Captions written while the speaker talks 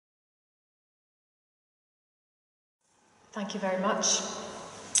Thank you very much.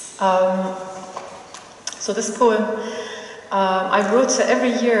 So this poem, I wrote it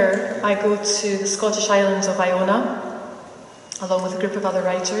every year. I go to the Scottish islands of Iona, along with a group of other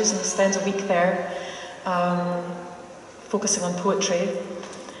writers, and spend a week there, focusing on poetry.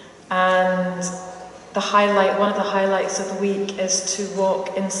 And one of the highlights of the week is to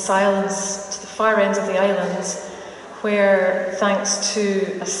walk in silence to the far end of the island, where, thanks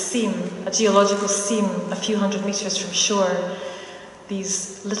to a geological seam a few hundred metres from shore,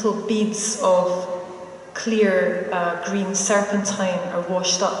 these little beads of clear green serpentine are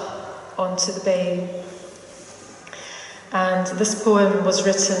washed up onto the bay. And this poem was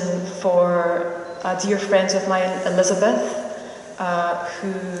written for a dear friend of mine, Elizabeth,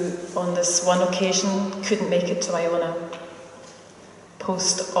 who on this one occasion couldn't make it to Iona.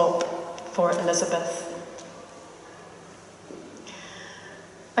 Post-op for Elizabeth.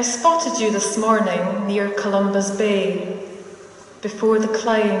 I spotted you this morning near Columbus Bay, before the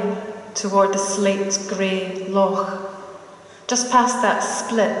climb toward the slate-grey loch, just past that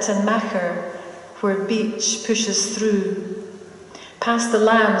split in Macher where beach pushes through, past the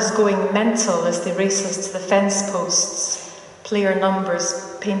lambs going mental as they race us to the fence posts, player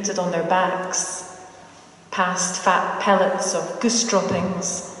numbers painted on their backs, past fat pellets of goose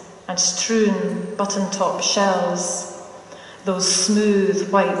droppings and strewn button-top shells, those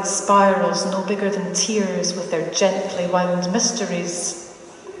smooth white spirals no bigger than tears with their gently wound mysteries.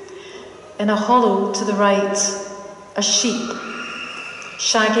 In a hollow to the right, a sheep,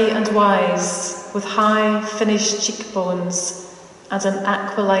 shaggy and wise, with high finished cheekbones and an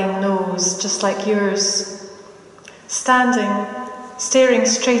aquiline nose just like yours, staring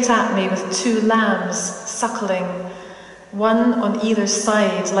straight at me with two lambs suckling, one on either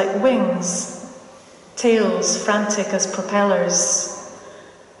side like wings, tails frantic as propellers.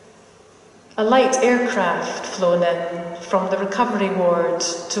 A light aircraft flown in from the recovery ward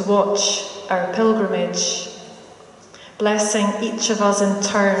to watch our pilgrimage, blessing each of us in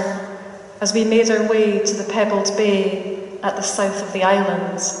turn as we made our way to the pebbled bay at the south of the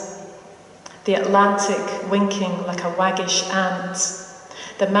island, the Atlantic winking like a waggish ant,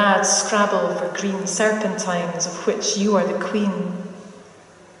 the mad scrabble for green serpentines of which you are the queen.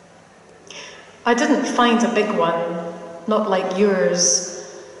 I didn't find a big one, not like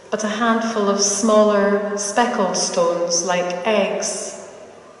yours, but a handful of smaller, speckled stones like eggs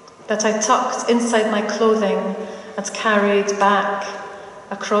that I tucked inside my clothing and carried back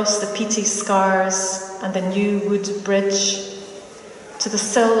across the peaty scars and the new wood bridge to the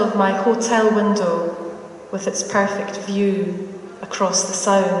sill of my hotel window with its perfect view across the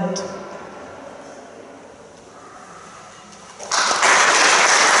Sound.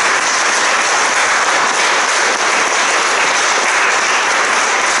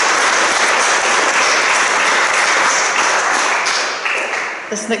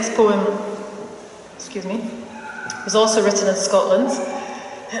 This next poem, was also written in Scotland.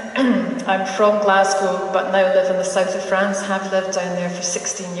 I'm from Glasgow, but now live in the south of France, have lived down there for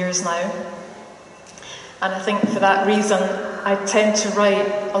 16 years now. And I think for that reason, I tend to write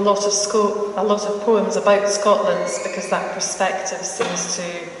a lot of poems about Scotland, because that perspective seems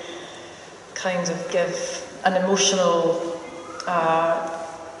to kind of give an emotional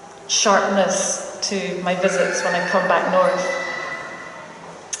sharpness to my visits when I come back north.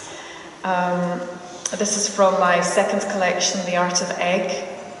 This is from my second collection, The Art of Egg,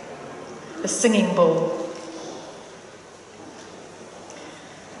 The Singing Bowl.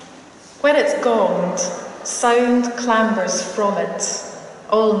 When it's gonged, sound clambers from it,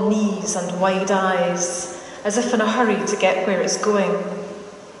 all knees and wide eyes, as if in a hurry to get where it's going.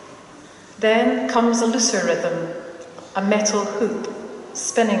 Then comes a looser rhythm, a metal hoop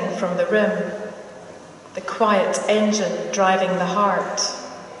spinning from the rim, the quiet engine driving the heart.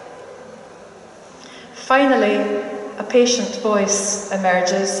 Finally, a patient voice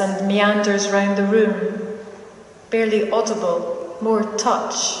emerges and meanders round the room, barely audible, more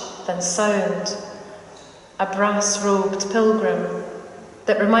touch than sound. A brass-robed pilgrim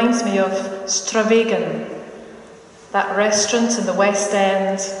that reminds me of Stravagan, that restaurant in the West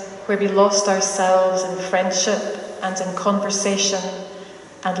End where we lost ourselves in friendship and in conversation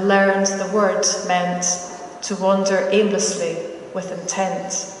and learned the word meant to wander aimlessly with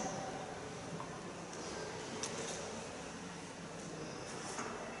intent.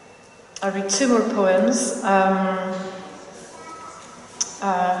 I'll read two more poems.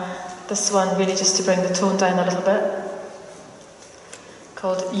 This one really just to bring the tone down a little bit,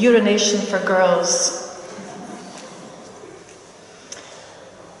 called Urination for Girls.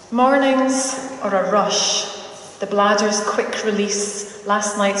 Mornings are a rush, the bladder's quick release,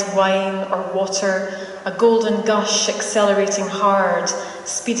 last night's wine or water, a golden gush accelerating hard,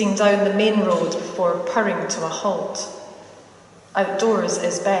 speeding down the main road before purring to a halt. Outdoors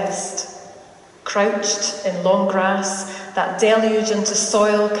is best. Crouched in long grass, that deluge into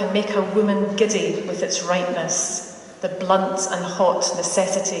soil can make a woman giddy with its rightness, the blunt and hot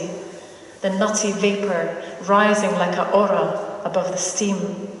necessity, the nutty vapour rising like an aura above the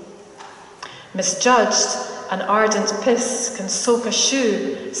steam. Misjudged, an ardent piss can soak a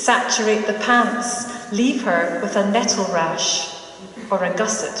shoe, saturate the pants, leave her with a nettle rash or a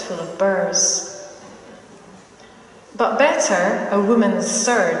gusset full of burrs. But better a woman's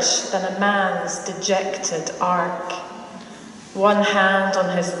surge than a man's dejected arc. One hand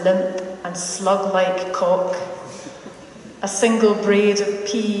on his limp and slug-like cock, a single braid of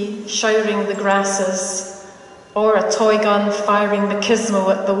pea showering the grasses, or a toy gun firing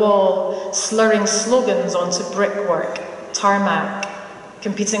machismo at the wall, slurring slogans onto brickwork, tarmac,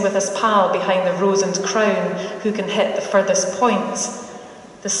 competing with his pal behind the rose and crown who can hit the furthest point.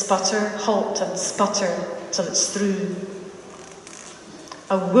 The sputter, halt and sputter till it's through.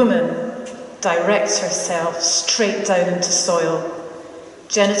 A woman directs herself straight down into soil,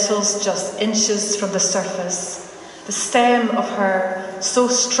 genitals just inches from the surface, the stem of her so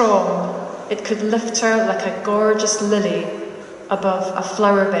strong it could lift her like a gorgeous lily above a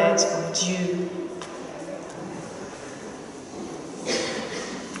flower bed of dew.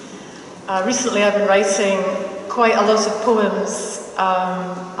 Recently I've been writing quite a lot of poems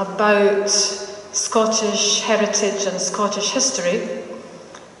about Scottish heritage and Scottish history,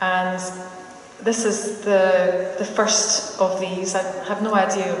 and this is the first of these. I have no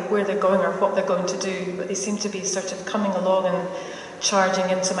idea where they're going or what they're going to do, but they seem to be sort of coming along and charging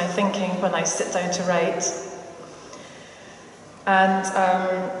into my thinking when I sit down to write. And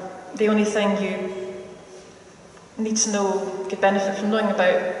the only thing you need to know, get benefit from knowing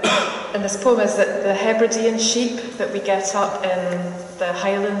about in this poem is that the Hebridean sheep that we get up in the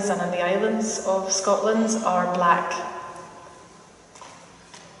Highlands and in the islands of Scotland are black.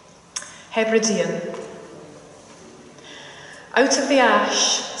 Hebridean. Out of the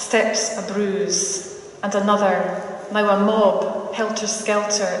ash steps a bruise, and another, now a mob,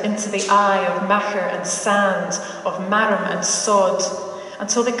 helter-skelter into the eye of macher and sand, of marram and sod,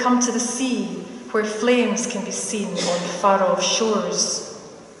 until they come to the sea, where flames can be seen on far-off shores.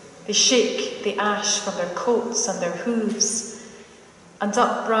 They shake the ash from their coats and their hooves, and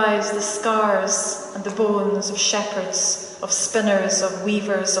up rise the scars and the bones of shepherds, of spinners, of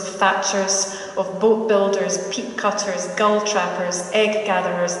weavers, of thatchers, of boat builders, peat cutters, gull trappers, egg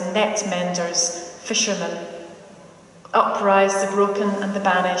gatherers, net menders, fishermen. Up rise the broken and the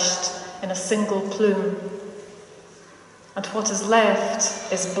banished in a single plume, and what is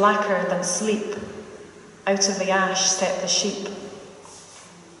left is blacker than sleep. Out of the ash step the sheep.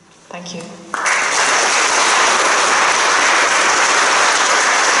 Thank you. The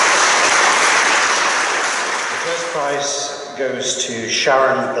first prize goes to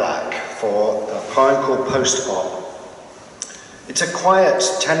Sharon Black for a poem called Post-Op. It's a quiet,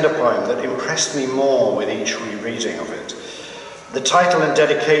 tender poem that impressed me more with each rereading of it. The title and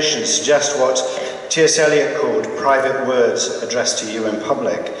dedication suggest what T.S. Eliot called private words addressed to you in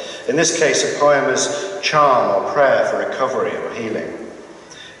public. In this case, a poem as charm or prayer for recovery or healing.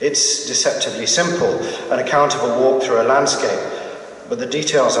 It's deceptively simple, an account of a walk through a landscape, but the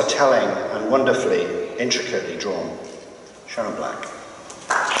details are telling and wonderfully, intricately drawn. Sharon Black.